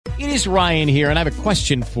It is Ryan here, and I have a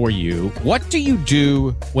question for you. What do you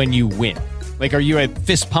do when you win? Like, are you a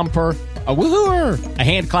fist pumper, a woohooer, a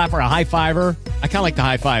hand clapper, a high fiver? I kind of like the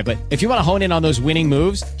high five, but if you want to hone in on those winning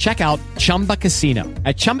moves, check out Chumba Casino.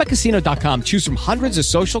 At ChumbaCasino.com, choose from hundreds of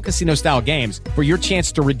social casino-style games for your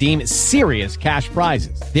chance to redeem serious cash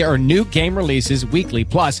prizes. There are new game releases weekly,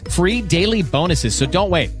 plus free daily bonuses. So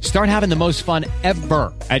don't wait. Start having the most fun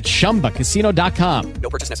ever at ChumbaCasino.com.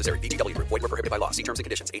 No purchase necessary. VGW. Void where prohibited by law. See terms and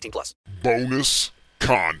conditions. 18+. Bonus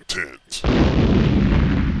content.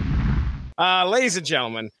 Ladies and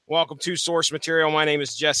gentlemen, welcome to Source Material. My name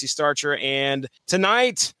is Jesse Starcher, and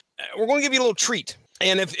tonight we're going to give you a little treat.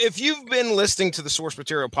 And if you've been listening to the Source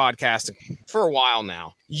Material podcast for a while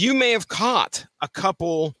now, you may have caught a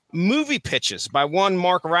couple movie pitches by one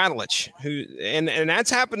Mark Radulich, who and that's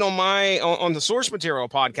happened on the Source Material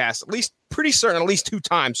podcast, at least 2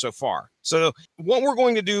 times so far. So what we're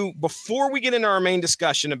going to do before we get into our main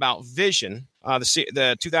discussion about Vision,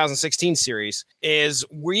 the 2016 series, is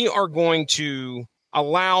we are going to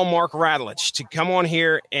allow Mark Radulich to come on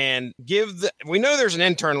here and we know there's an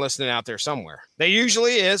intern listening out there somewhere. There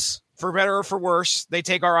usually is, for better or for worse. They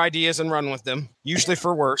take our ideas and run with them, usually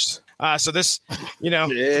for worse. So this,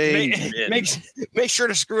 make sure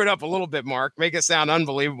to screw it up a little bit, Mark. Make it sound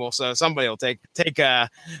unbelievable, so somebody will take it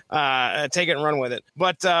and run with it.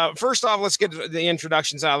 But first off, let's get the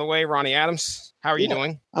introductions out of the way. Ronnie Adams, how are you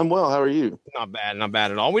doing? I'm well. How are you? Not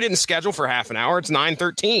bad at all. We didn't schedule for half an hour. It's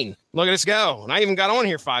 9:13. Look at us go. And I even got on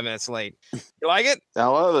here 5 minutes late. You like it? I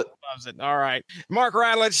love it. Loves it. All right. Mark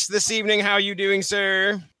Radulich, this evening, how are you doing,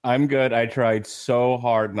 sir? I'm good. I tried so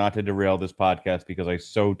hard not to derail this podcast because I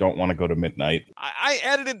so don't want to go to midnight. I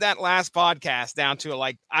edited that last podcast down to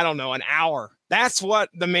an hour. That's what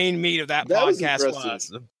the main meat of that podcast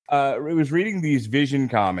was. I was reading these Vision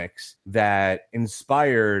comics that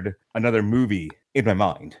inspired another movie in my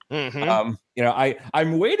mind. Mm-hmm.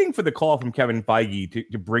 I'm waiting for the call from Kevin Feige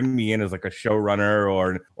to bring me in as like a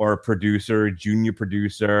showrunner or a producer, junior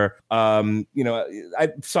producer,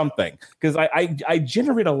 something, because I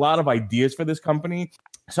generate a lot of ideas for this company.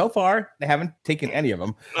 So far, they haven't taken any of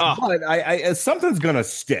them, but I something's gonna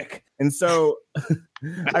stick, and so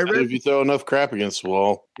I read. If you throw enough crap against the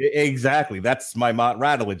wall, exactly. That's my Mott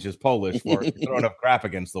Radulich is Polish for throw enough crap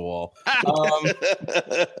against the wall.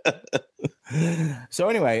 So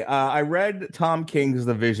anyway, I read Tom King's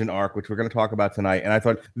The Vision arc, which we're going to talk about tonight, and I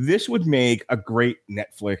thought this would make a great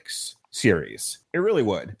Netflix series. It really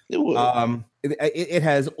would. It would. It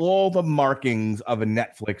has all the markings of a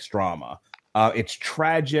Netflix drama. It's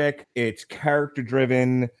tragic. It's character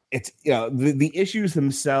driven. It's the issues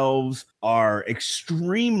themselves are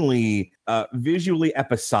extremely visually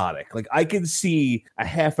episodic. Like I could see a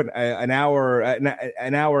half an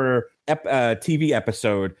hour TV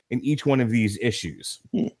episode in each one of these issues.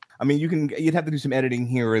 I mean, you'd have to do some editing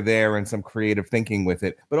here or there and some creative thinking with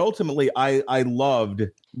it. But ultimately, I loved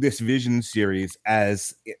this Vision series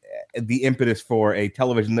as the impetus for a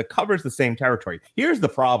television that covers the same territory. Here's the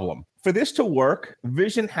problem. For this to work,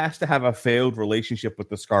 Vision has to have a failed relationship with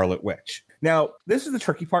the Scarlet Witch. Now, this is the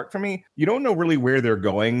tricky part for me. You don't know really where they're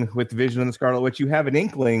going with Vision and the Scarlet Witch. You have an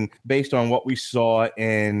inkling based on what we saw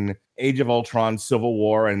in Age of Ultron, Civil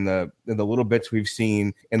War, and the little bits we've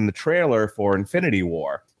seen in the trailer for Infinity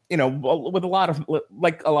War. With a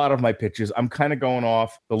lot of my pitches, I'm kind of going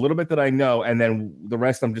off the little bit that I know, and then the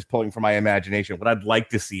rest I'm just pulling from my imagination, what I'd like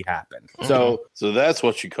to see happen. So that's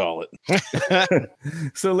what you call it.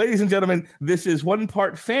 So, ladies and gentlemen, this is one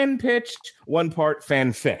part fan pitch, one part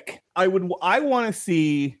fanfic. I want to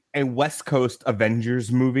see a West Coast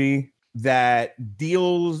Avengers movie that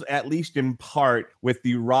deals, at least in part, with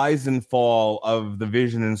the rise and fall of the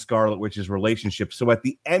Vision and Scarlet Witch's relationship. So at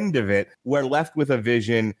the end of it, we're left with a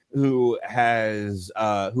Vision who has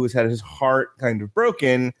had his heart kind of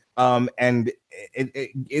broken, and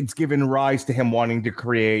it's given rise to him wanting to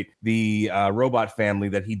create the robot family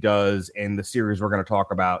that he does in the series we're going to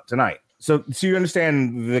talk about tonight. So you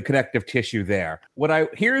understand the connective tissue there.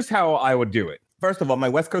 Here's how I would do it. First of all, my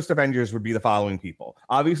West Coast Avengers would be the following people.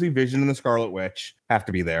 Obviously, Vision and the Scarlet Witch have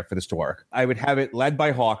to be there for this to work. I would have it led by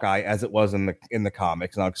Hawkeye, as it was in the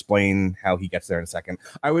comics, and I'll explain how he gets there in a second.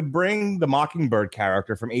 I would bring the Mockingbird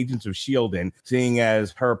character from Agents of S.H.I.E.L.D. in, seeing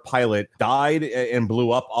as her pilot died and blew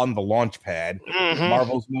up on the launch pad. Mm-hmm.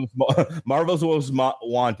 Marvel's Most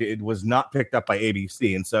Wanted was not picked up by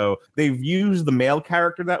ABC, and so they've used the male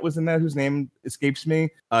character that was in that, whose name escapes me.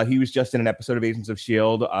 He was just in an episode of Agents of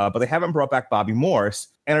S.H.I.E.L.D., but they haven't brought back Bobby Morse.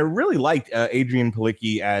 And I really liked Adrienne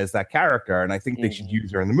Palicki as that character, and I think they should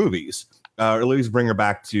use her in the movies. or at least bring her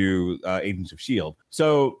back to Agents of S.H.I.E.L.D.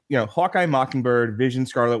 So, Hawkeye, Mockingbird, Vision,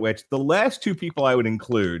 Scarlet Witch, the last two people I would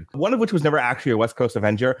include, one of which was never actually a West Coast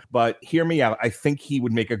Avenger, but hear me out. I think he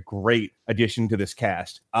would make a great addition to this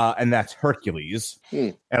cast, and that's Hercules.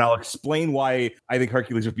 And I'll explain why I think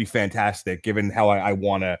Hercules would be fantastic, given how I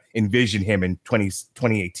want to envision him in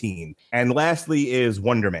 2018. And lastly is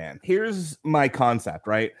Wonder Man. Here's my concept,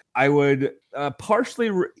 right? I would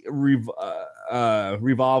partially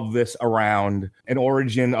revolve this around an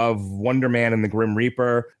origin of Wonder Man and the Grim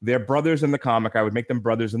Reaper. They're brothers in the comic. I would make them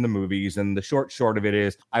brothers in the movies. And the short of it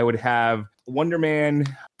is I would have Wonder Man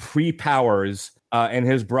pre-powers and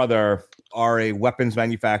his brother are a weapons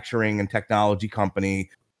manufacturing and technology company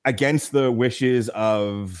against the wishes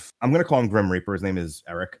of, I'm going to call him Grim Reaper. His name is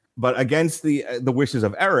Eric. But against the wishes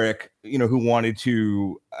of Eric, who wanted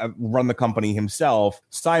to run the company himself,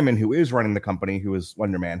 Simon, who is running the company, who is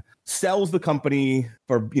Wonder Man, sells the company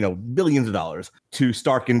for, billions of dollars to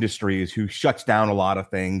Stark Industries, who shuts down a lot of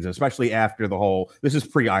things, especially after this is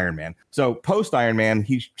pre-Iron Man. So post-Iron Man,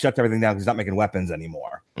 he shuts everything down because he's not making weapons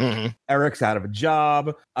anymore. Mm-hmm. Eric's out of a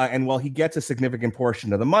job, and while he gets a significant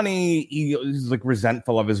portion of the money, he's like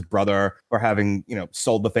resentful of his brother for having,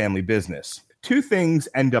 sold the family business. Two things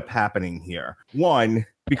end up happening here. One,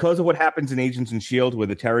 because of what happens in Agents and S.H.I.E.L.D. where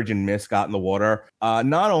the Terrigen Mist got in the water,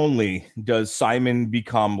 not only does Simon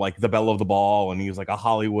become like the belle of the ball and he's like a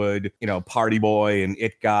Hollywood, party boy and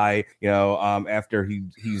it guy, after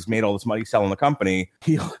he's made all this money selling the company,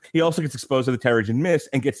 he also gets exposed to the Terrigen Mist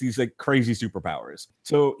and gets these like crazy superpowers.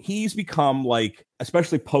 So he's become like,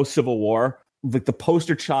 especially post-Civil War, like the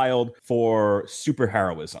poster child for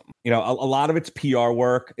superheroism. A lot of it's PR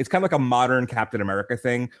work. It's kind of like a modern Captain America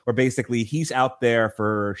thing where basically he's out there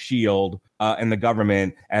for S.H.I.E.L.D. And the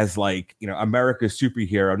government as like, America's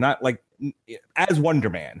superhero, not like as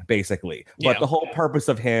Wonder Man, basically. But the whole purpose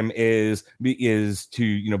of him is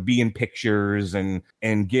to, be in pictures and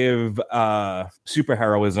give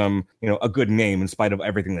superheroism, a good name in spite of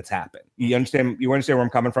everything that's happened. You understand where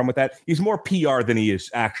I'm coming from with that? He's more PR than he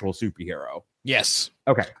is actual superhero. Yes.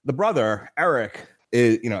 Okay. The brother, Eric,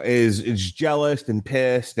 is jealous and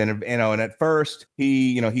pissed, and at first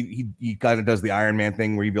he kind of does the Iron Man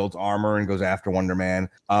thing where he builds armor and goes after Wonder Man.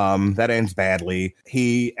 That ends badly.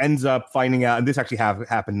 He ends up finding out, and this actually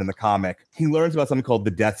happened in the comic. He learns about something called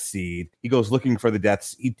the Death Seed. He goes looking for the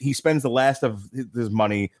Death. He spends the last of his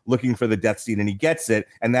money looking for the Death Seed, and he gets it,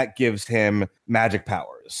 and that gives him magic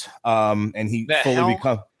powers. And he fully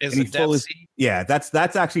becomes. Yeah,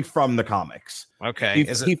 that's actually from the comics. Okay.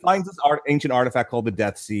 He finds this ancient artifact called the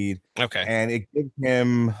Death Seed. Okay. And it gives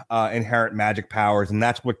him inherent magic powers, and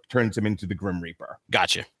that's what turns him into the Grim Reaper.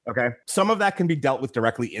 Gotcha. Okay. Some of that can be dealt with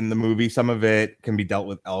directly in the movie. Some of it can be dealt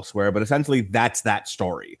with elsewhere, but essentially that's that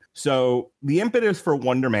story. So the impetus for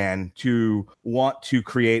Wonder Man to want to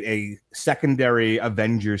create a secondary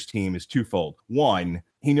Avengers team is twofold. One,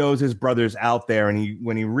 he knows his brother's out there, and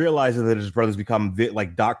when he realizes that his brother's become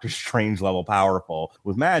like Doctor Strange level powerful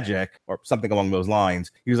with magic or something along those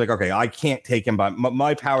lines, he was like, okay, I can't take him, but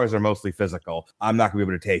my powers are mostly physical. I'm not gonna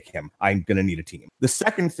be able to take him. I'm gonna need a team. The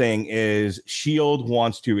second thing is S.H.I.E.L.D.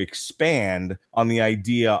 wants to expand on the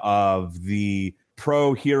idea of the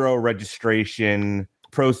pro-hero registration,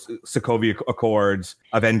 pro-Sokovia Accords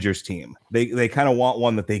Avengers team. They kind of want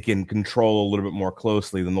one that they can control a little bit more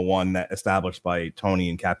closely than the one that established by Tony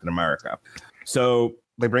and Captain America. So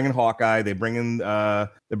they bring in Hawkeye, they bring in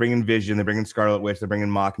Vision, they bring in Scarlet Witch, they bring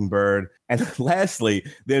in Mockingbird, and lastly,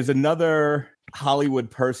 there's another Hollywood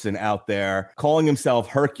person out there calling himself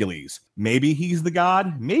Hercules. Maybe he's the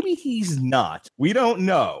god, maybe he's not. We don't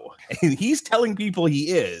know. He's telling people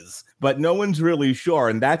he is, but no one's really sure,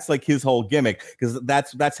 and that's like his whole gimmick, because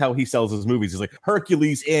that's how he sells his movies. He's like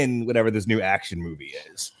Hercules in whatever this new action movie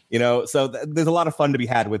is. So there's a lot of fun to be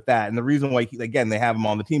had with that. And the reason why, again, they have him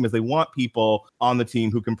on the team is they want people on the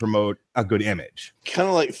team who can promote a good image. Kind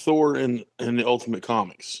of like Thor in the Ultimate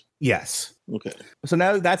Comics. Yes. Okay. So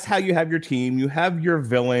now that's how you have your team. You have your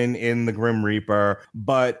villain in the Grim Reaper,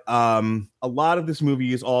 but a lot of this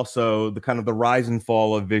movie is also the kind of the rise and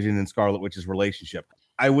fall of Vision and Scarlet Witch's relationship.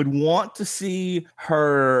 I would want to see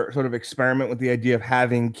her sort of experiment with the idea of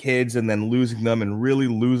having kids and then losing them and really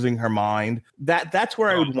losing her mind. That's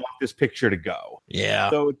where I would want this picture to go.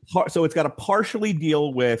 Yeah. So it's got to partially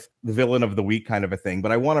deal with the villain of the week kind of a thing,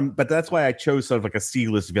 but that's why I chose sort of like a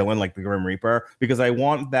C-list villain like the Grim Reaper, because I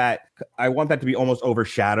want that to be almost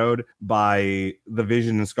overshadowed by the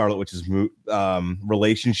Vision and Scarlet Witch's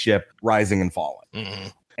relationship rising and falling. Mm-hmm.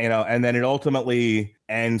 And then it ultimately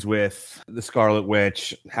ends with the Scarlet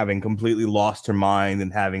Witch having completely lost her mind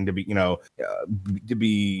and having to be, to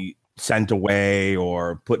be sent away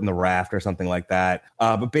or put in the raft or something like that.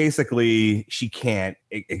 But basically, she can't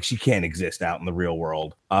exist out in the real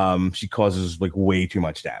world. She causes like way too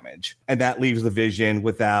much damage, and that leaves the Vision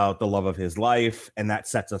without the love of his life, and that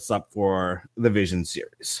sets us up for the Vision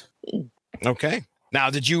series. Okay. Now,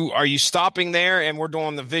 are you stopping there and we're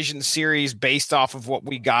doing the Vision series based off of what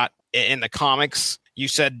we got in the comics? You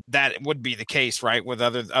said that would be the case, right? With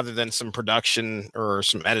other than some production or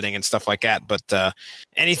some editing and stuff like that. But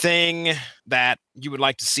anything that you would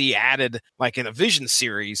like to see added, like in a Vision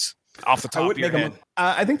series, off the top of your head?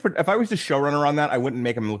 I think if I was the showrunner on that, I wouldn't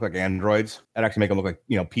make them look like androids. I'd actually make them look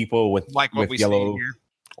like people with like what with we yellow. see here.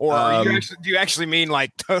 Or do you actually mean like?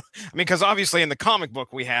 I mean, because obviously in the comic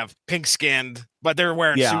book we have pink skinned, but they're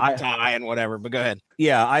wearing suit and tie and whatever. But go ahead.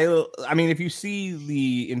 Yeah, I mean, if you see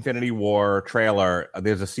the Infinity War trailer,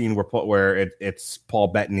 there's a scene where it's Paul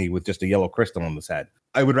Bettany with just a yellow crystal on his head.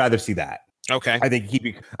 I would rather see that. Okay. I think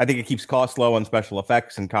it keeps costs low on special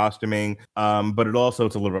effects and costuming, but it's a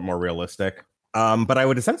little bit more realistic. But I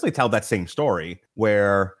would essentially tell that same story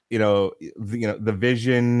where the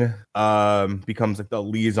Vision becomes like the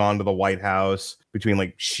liaison to the White House between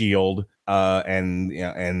like Shield and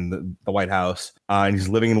the White House, and he's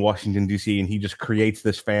living in Washington D.C. and he just creates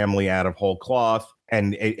this family out of whole cloth,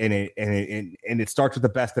 and it starts with the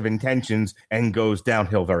best of intentions and goes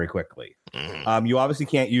downhill very quickly. You obviously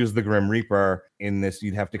can't use the Grim Reaper in this;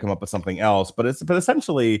 you'd have to come up with something else. But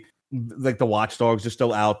essentially, like the Watchdogs are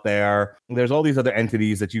still out there. There's all these other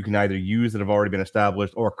entities that you can either use that have already been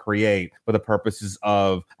established or create for the purposes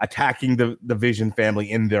of attacking the Vision family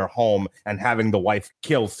in their home and having the wife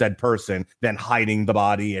kill said person, then hiding the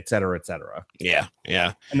body, et cetera, et cetera. Yeah.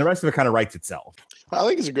 And the rest of it kind of writes itself. I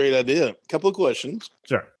think it's a great idea. Couple of questions.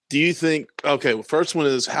 Sure. Do you think, well, first one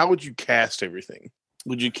is, how would you cast everything?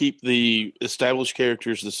 Would you keep the established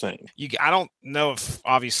characters the same? I don't know if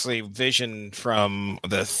obviously Vision from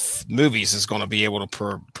the movies is going to be able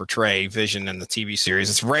to portray Vision in the TV series.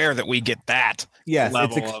 It's rare that we get that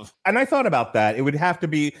level of. And I thought about that.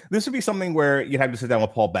 This would be something where you'd have to sit down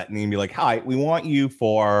with Paul Bettany and be like, "Hi, we want you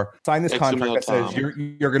sign this contract that says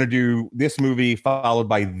you're going to do this movie followed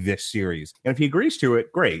by this series." And if he agrees to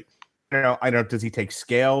it, great. I don't know. Does he take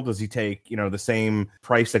scale? Does he take, the same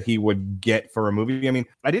price that he would get for a movie? I mean,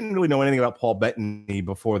 I didn't really know anything about Paul Bettany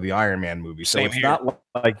before the Iron Man movie. So it's not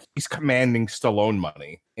like he's commanding Stallone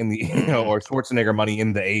money in the, or Schwarzenegger money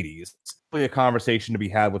in the 80s. It's really a conversation to be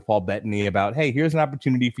had with Paul Bettany about, hey, here's an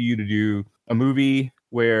opportunity for you to do a movie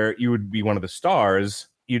where you would be one of the stars.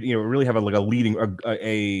 You really have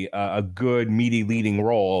a good meaty leading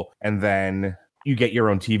role, and then you get your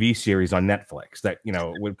own TV series on Netflix that,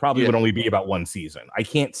 would only be about one season. I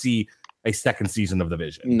can't see a second season of The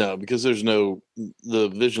Vision. No, because the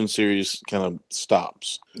Vision series kind of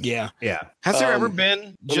stops. Yeah. Has there ever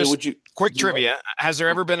been, quick trivia, has there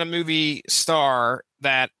ever been a movie star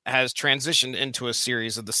that has transitioned into a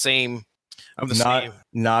series of the same?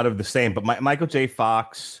 Not of the same, but Michael J.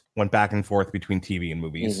 Fox went back and forth between TV and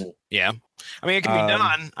movies. Mm-hmm. Yeah. I mean, it can be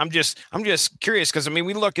done. I'm just curious because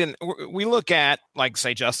we look at like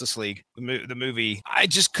say Justice League, the movie. I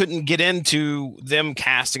just couldn't get into them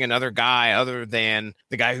casting another guy other than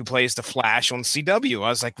the guy who plays the Flash on CW. I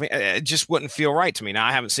was like, it just wouldn't feel right to me. Now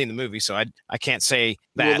I haven't seen the movie, so I can't say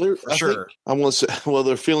that for sure. I want to say,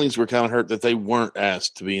 their feelings were kind of hurt that they weren't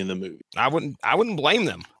asked to be in the movie. I wouldn't blame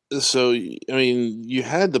them. So I mean, you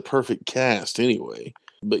had the perfect cast anyway,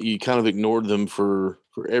 but you kind of ignored them for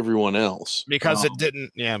everyone else because it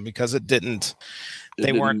didn't.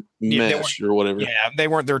 They weren't mesh or whatever. Yeah, they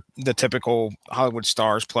weren't the typical Hollywood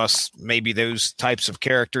stars. Plus, maybe those types of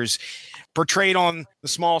characters portrayed on the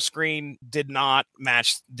small screen did not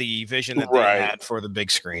match the vision that they had for the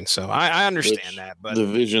big screen. So I understand that, but the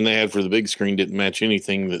vision they had for the big screen didn't match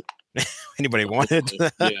anything that anybody wanted.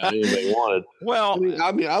 Anybody wanted. Well,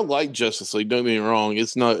 I mean, I like Justice League. Don't get me wrong.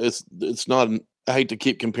 It's not. I hate to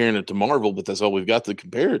keep comparing it to Marvel, but that's all we've got to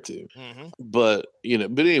compare it to. Mm-hmm. But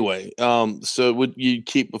anyway, so would you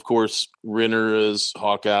keep, of course, Renner as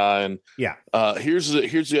Hawkeye, and here's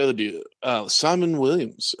the other deal. Simon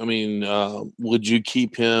Williams. I mean, would you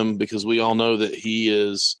keep him because we all know that he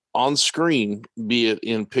is on screen, be it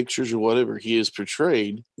in pictures or whatever, he is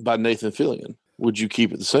portrayed by Nathan Fillion. Would you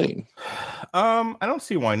keep it the same? I don't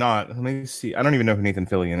see why not. Let me see. I don't even know who Nathan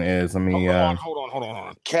Fillion is. Let me hold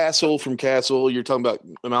on. Castle from Castle. You're talking about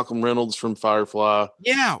Malcolm Reynolds from Firefly.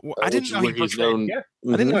 Yeah, I didn't know he portrayed.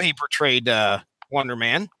 I didn't know he portrayed Wonder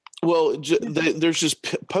Man. Well, there's just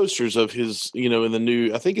posters of his, in the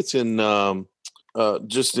new. I think it's in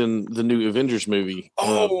just in the new Avengers movie.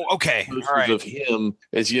 Oh, okay. Posters of him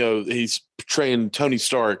as he's train Tony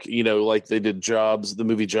Stark, like they did Jobs, the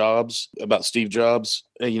movie Jobs about Steve Jobs.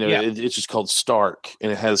 And, it's just called Stark,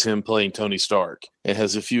 and it has him playing Tony Stark. It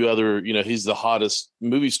has a few other, he's the hottest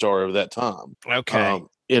movie star of that time. Okay.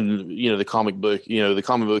 In the comic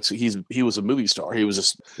books, he was a movie star. He was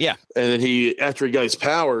just and then after he got his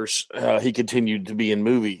powers, he continued to be in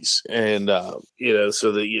movies, and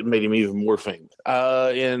so that it made him even more famous.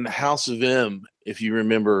 In House of M, if you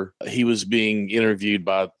remember, he was being interviewed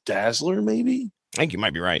by Dazzler, maybe. I think you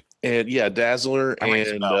might be right. And Dazzler,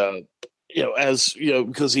 and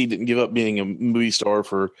because he didn't give up being a movie star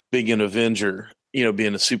for being an Avenger,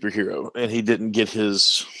 being a superhero, and he didn't get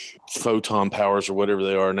his photon powers or whatever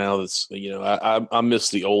they are now. That's I miss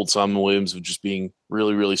the old Simon Williams of just being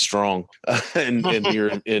really, really strong and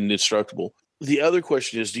you're indestructible. The other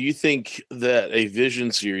question is, do you think that a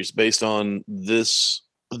Vision series based on this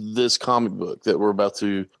comic book that we're about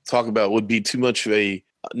to talk about would be too much of a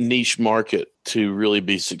niche market to really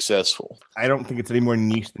be successful? I don't think it's any more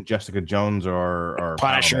niche than Jessica Jones or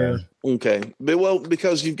Punisher. Okay. But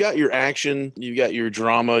because you've got your action, you've got your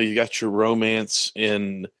drama, you got your romance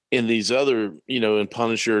in these other, in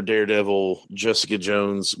Punisher, Daredevil, Jessica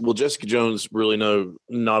Jones. Well, Jessica Jones really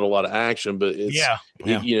not a lot of action, but it's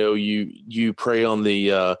you prey on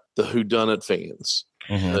the whodunit fans.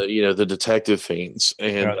 Mm-hmm. The detective fans.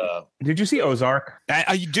 And did you see Ozark?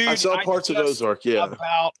 I saw parts of Ozark. Yeah,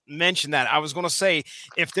 about mention that. I was going to say,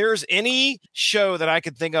 if there's any show that I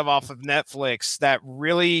could think of off of Netflix that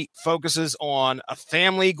really focuses on a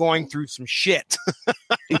family going through some shit,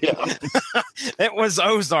 it was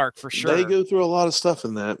Ozark for sure. They go through a lot of stuff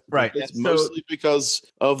in that, right? It's mostly because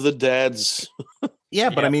of the dads. Yeah,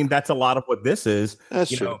 but I mean, that's a lot of what this is. That's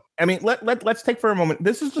true. I mean, let's take for a moment.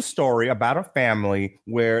 This is the story about a family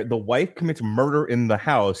where the wife commits murder in the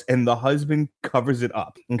house and the husband covers it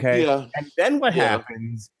up. Okay. Yeah. And then what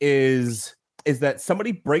happens is that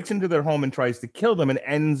somebody breaks into their home and tries to kill them and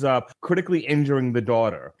ends up critically injuring the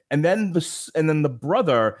daughter. And then the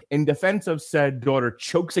brother, in defense of said daughter,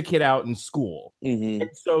 chokes a kid out in school. Mm-hmm.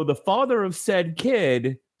 And so the father of said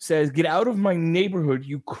kid says, "Get out of my neighborhood,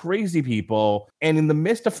 you crazy people." And in the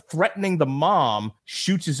midst of threatening the mom,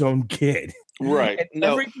 shoots his own kid. Right. And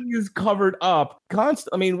everything is covered up.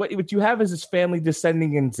 I mean, what you have is his family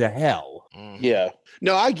descending into hell. Yeah.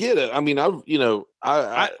 No, I get it. I mean, I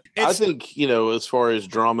think, as far as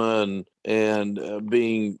drama and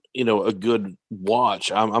being, a good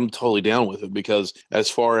watch, I'm totally down with it, because as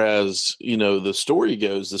far as, the story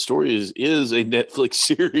goes, the story is a Netflix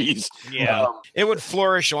series. Yeah. It would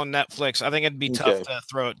flourish on Netflix. I think it'd be tough to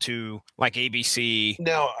throw it to like ABC.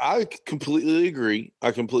 Now, I completely agree.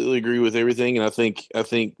 With everything. And I think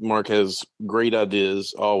Mark has great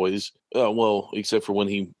ideas always. Well, except for when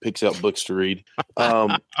he picks out books to read.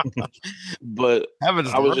 But Heavens,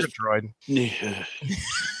 I was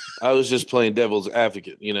just playing devil's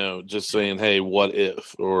advocate, just saying, hey, what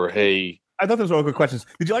if? Or hey. I thought those were all good questions.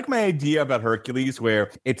 Did you like my idea about Hercules,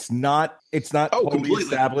 where it's not totally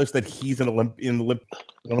established that he's an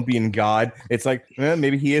Olympian god? It's like,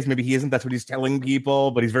 maybe he is, maybe he isn't. That's what he's telling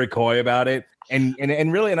people, but he's very coy about it.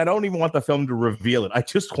 And really, I don't even want the film to reveal it. I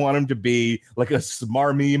just want him to be like a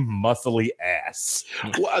smarmy, muscly ass.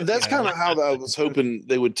 Well, that's kind of how I was hoping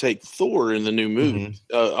they would take Thor in the new movie.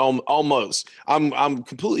 Mm-hmm. Almost. I'm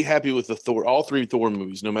completely happy with all three Thor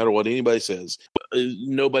movies, no matter what anybody says.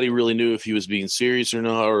 Nobody really knew if he was being serious or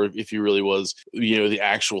not, or if he really was, the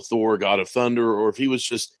actual Thor, God of Thunder, or if he was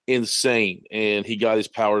just insane and he got his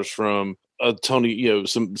powers from Tony,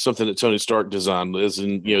 something that Tony Stark designed, as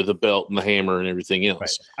in, the belt and the hammer and everything else.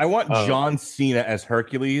 Right. I want John Cena as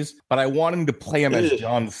Hercules, but I want him to play him as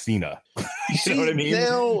John Cena. You know what I mean?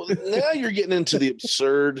 Now you're getting into the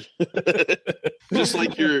absurd. Just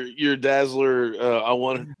like your Dazzler, I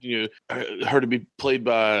want her to be played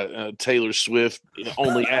by Taylor Swift,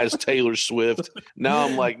 only as Taylor Swift. Now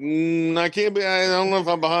I'm like, I can't be. I don't know if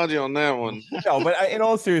I'm behind you on that one. No, but in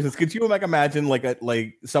all seriousness, could you imagine like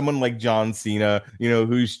someone like John Cena,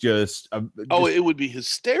 who's just it would be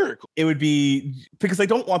hysterical. It would be, because I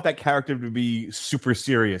don't want that character to be super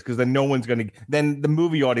serious, because then then the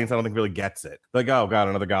movie audience, I don't think, really gets it. Like, oh god,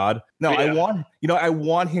 another god. No, yeah. I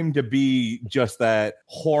want him to be just that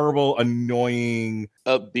horrible, annoying,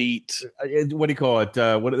 upbeat. What do you call it?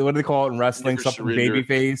 What do they call it in wrestling? Something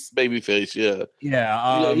babyface. Babyface, yeah.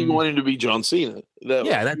 Yeah. You want him to be John Cena.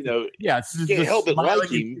 Can't help it like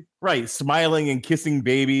him. Right, smiling and kissing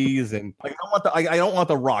babies, and I don't want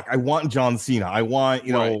the Rock. I want John Cena. I want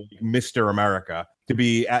Mr. America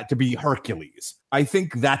to be Hercules. I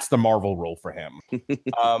think that's the Marvel role for him.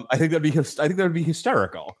 I think that'd be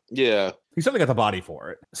hysterical. Yeah, he's certainly got the body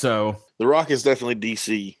for it. So The Rock is definitely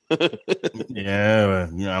DC. yeah, I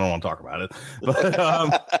don't want to talk about it.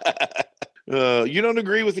 But you don't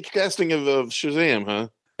agree with the casting of Shazam, huh?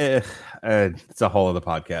 It's a whole other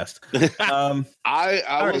podcast.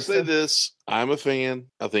 I will say this. I'm a fan.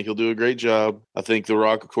 I think he'll do a great job. I think The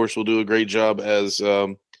Rock, of course, will do a great job as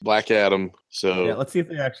Black Adam. So yeah, let's see if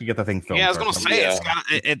they actually get the thing filmed. Yeah, I was going to say Yeah.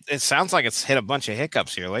 it sounds like it's hit a bunch of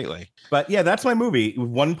hiccups here lately. But yeah, that's my movie.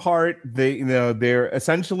 One part, they're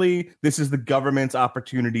essentially, this is the government's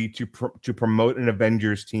opportunity to promote an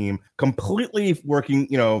Avengers team, completely working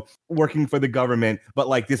for the government. But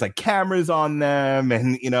like there's like cameras on them,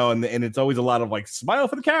 and and it's always a lot of like smile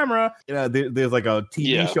for the camera. There's like a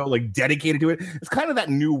TV show like dedicated to it. It's kind of that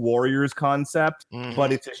New Warriors concept,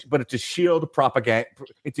 but it's a shield propaganda.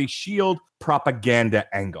 It's a shield propaganda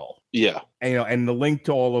angle. yeah. And the link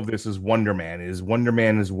to all of this is Wonder Man is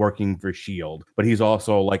working for S.H.I.E.L.D., but he's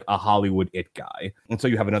also like a Hollywood it guy. And so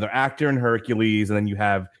you have another actor in Hercules, and then you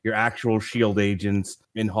have your actual S.H.I.E.L.D. agents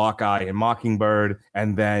in Hawkeye and Mockingbird,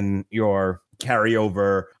 and then your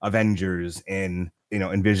carryover Avengers in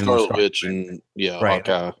Vision, Scarlet Witch, and right.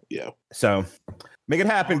 Hawkeye. Yeah. So make it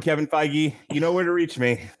happen, Kevin Feige. You know where to reach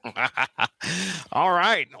me. All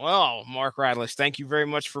right. Well, Mark Radlish, thank you very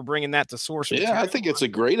much for bringing that to Source. Yeah, I think it's a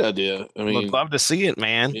great idea. I mean, would love to see it,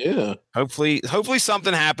 man. Yeah. Hopefully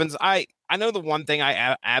something happens. I know the one thing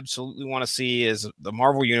I absolutely want to see is the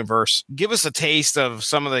Marvel Universe. Give us a taste of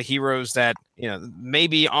some of the heroes that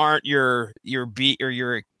maybe aren't your B or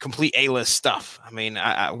your complete A-list stuff. I mean,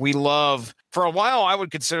 we love. For a while, I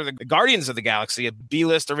would consider the Guardians of the Galaxy a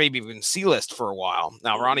B-list or maybe even C-list for a while.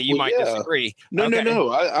 Now, Ronnie, you might disagree.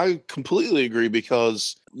 No. I completely agree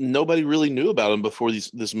because nobody really knew about them before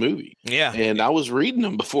this movie. Yeah. And I was reading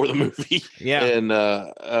them before the movie. Yeah.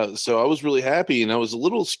 And so I was really happy, and I was a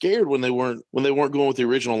little scared when they weren't going with the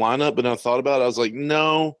original lineup. But I thought about it. I was like,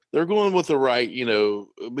 no, they're going with the right,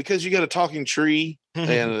 because you got a talking tree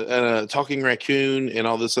and a talking raccoon and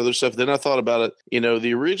all this other stuff. Then I thought about it,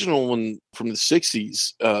 the original one from the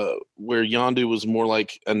 60s, where Yondu was more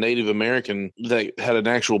like a Native American that had an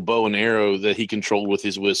actual bow and arrow that he controlled with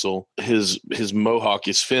his whistle. His mohawk,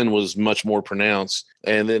 his fin was much more pronounced.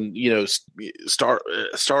 And then,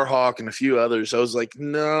 Starhawk and a few others. I was like,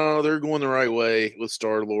 no, they're going the right way with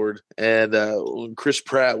Star-Lord. And when Chris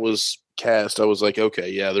Pratt was cast, I was like,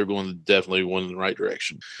 okay, yeah, they're definitely going in the right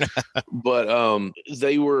direction. But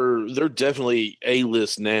they're definitely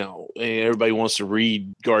A-list now, and everybody wants to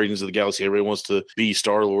read Guardians of the Galaxy. Everybody wants to be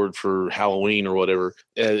Star-Lord for Halloween or whatever.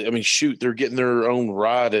 I mean, shoot, they're getting their own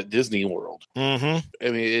ride at Disney World. I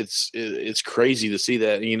mean, it's crazy to see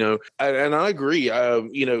that, and I agree.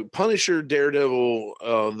 Punisher, Daredevil,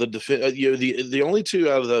 the only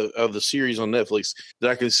two out of the series on Netflix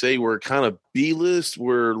that I can say were kind of B-list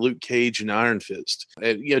were Luke Cage and Iron Fist,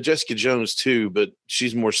 and Jessica Jones too, but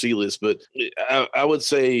she's more C-list. But I would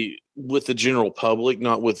say with the general public,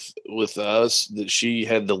 not with us, that she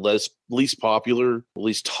had the least popular,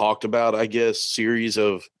 least talked about, I guess, series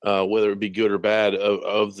of whether it be good or bad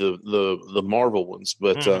of the Marvel ones.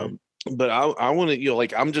 But but I want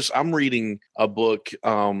to, I'm reading a book,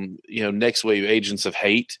 Next Wave Agents of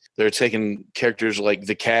Hate. They're taking characters like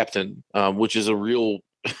the Captain, which is a real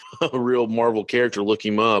Marvel character. Look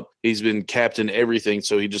him up. He's been Captain everything,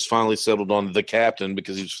 so he just finally settled on the Captain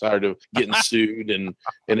because he's tired of getting sued and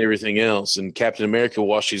everything else. And Captain America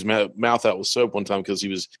washed his mouth out with soap one time because he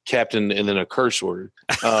was Captain and then a curse word.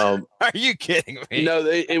 Are you kidding me? No,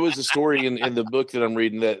 it was a story in the book that I'm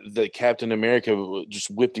reading that Captain America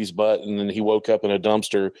just whipped his butt, and then he woke up in a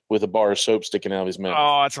dumpster with a bar of soap sticking out of his mouth.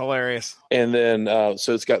 Oh, that's hilarious. And then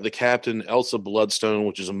so it's got the Captain, Elsa Bloodstone,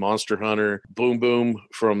 which is a monster hunter, Boom Boom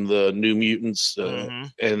from the New Mutants,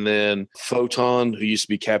 and then Photon, who used to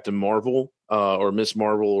be Captain Marvel, or Miss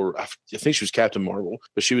Marvel, or I think she was Captain Marvel,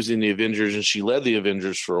 but she was in the Avengers and she led the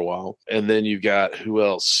Avengers for a while. And then you've got who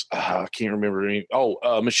else? I can't remember any.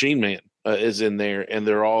 Machine Man is in there, and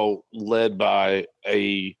they're all led by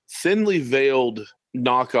a thinly veiled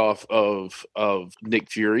knockoff of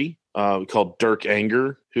Nick Fury, called Dirk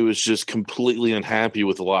Anger, who is just completely unhappy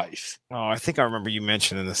with life. Oh, I think I remember you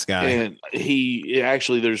mentioning this guy. And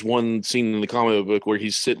there's one scene in the comic book where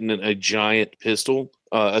he's sitting in a giant pistol,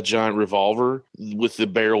 a giant revolver with the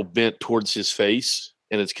barrel bent towards his face,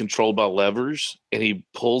 and it's controlled by levers. and he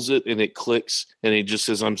pulls it and it clicks and he just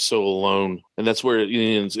says, "I'm so alone." And that's where it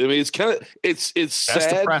ends. I mean, it's kind of it's sad.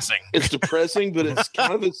 That's depressing. It's depressing, but it's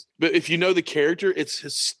kind of this. But if you know the character, it's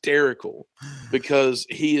hysterical because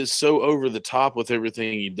he is so over the top with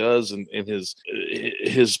everything he does and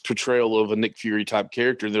his portrayal of a Nick Fury type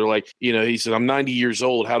character. They're like, he said, "I'm 90 years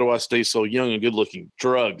old. How do I stay so young and good looking?"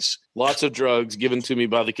 Drugs. Lots of drugs given to me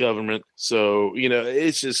by the government. So,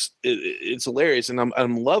 it's just, it's hilarious. And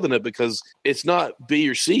I'm loving it because it's not B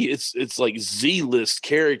or C. It's like Z-list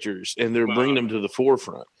characters and they're bringing them to the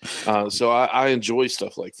forefront. So I enjoy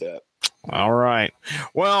stuff like that. All right.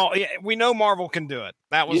 Well, we know Marvel can do it.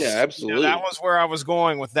 That was absolutely. That was where I was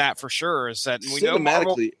going with that for sure. Is that we know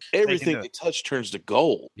Marvel, everything they touch turns to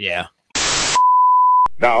gold. Yeah.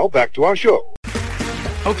 Now back to our show.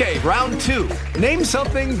 Okay, round 2. Name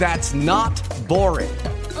something that's not boring.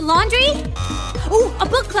 A laundry? Ooh, a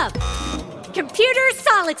book club. Computer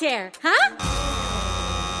solitaire, huh?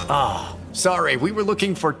 Ah, sorry, we were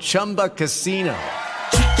looking for Chumba Casino.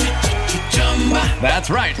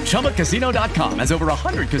 That's right, ChumbaCasino.com has over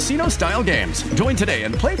 100 casino-style games. Join today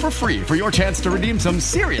and play for free for your chance to redeem some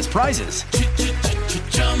serious prizes.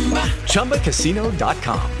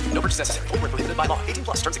 ChumbaCasino.com. No purchase necessary. Void where prohibited by law. 18+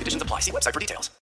 terms and conditions apply. See website for details.